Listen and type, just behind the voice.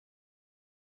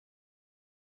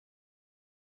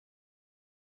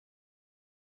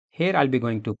Here I'll be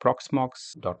going to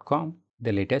proxmox.com.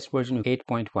 The latest version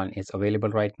 8.1 is available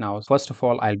right now. First of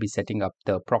all, I'll be setting up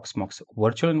the Proxmox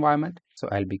virtual environment. So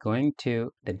I'll be going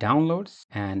to the downloads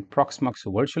and Proxmox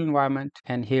virtual environment.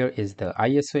 And here is the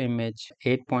ISO image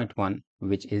 8.1,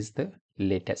 which is the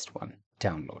latest one.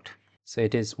 Download. So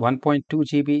it is 1.2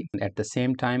 GB. At the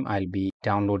same time, I'll be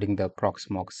downloading the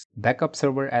Proxmox backup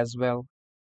server as well.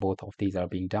 Both of these are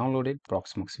being downloaded,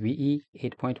 Proxmox VE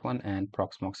 8.1 and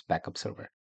Proxmox backup server.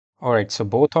 Alright, so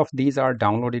both of these are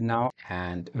downloaded now,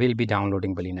 and we'll be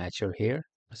downloading Balena Etcher here.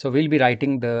 So we'll be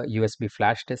writing the USB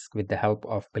flash disk with the help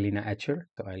of Balena Etcher.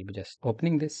 So I'll be just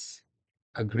opening this,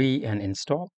 agree and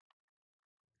install.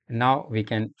 Now we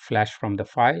can flash from the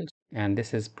files, and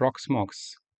this is Proxmox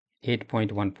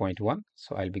 8.1.1.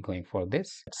 So I'll be going for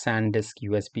this. SanDisk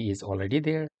USB is already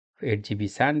there. 8 GB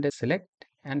SanDisk, select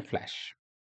and flash.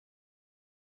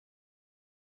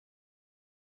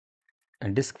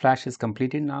 And disk flash is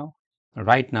completed now.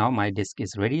 Right now my disk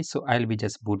is ready, so I'll be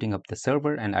just booting up the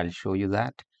server and I'll show you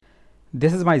that.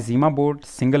 This is my Zima board,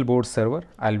 single board server.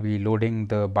 I'll be loading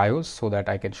the BIOS so that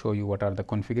I can show you what are the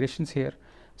configurations here.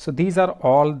 So these are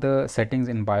all the settings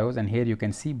in BIOS, and here you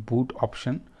can see boot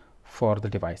option for the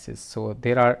devices. So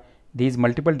there are these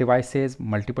multiple devices,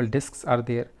 multiple disks are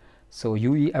there. So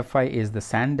UEFI is the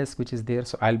SanDisk which is there.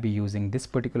 So I'll be using this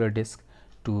particular disk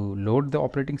to load the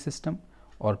operating system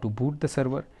or to boot the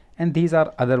server, and these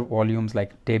are other volumes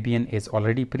like Debian is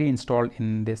already pre-installed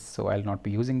in this, so I'll not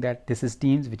be using that. This is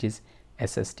Teams, which is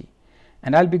SSD,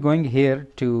 and I'll be going here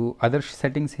to other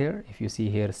settings here. If you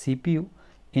see here, CPU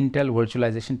Intel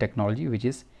virtualization technology, which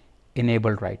is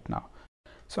enabled right now.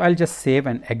 So I'll just save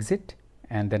and exit,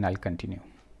 and then I'll continue.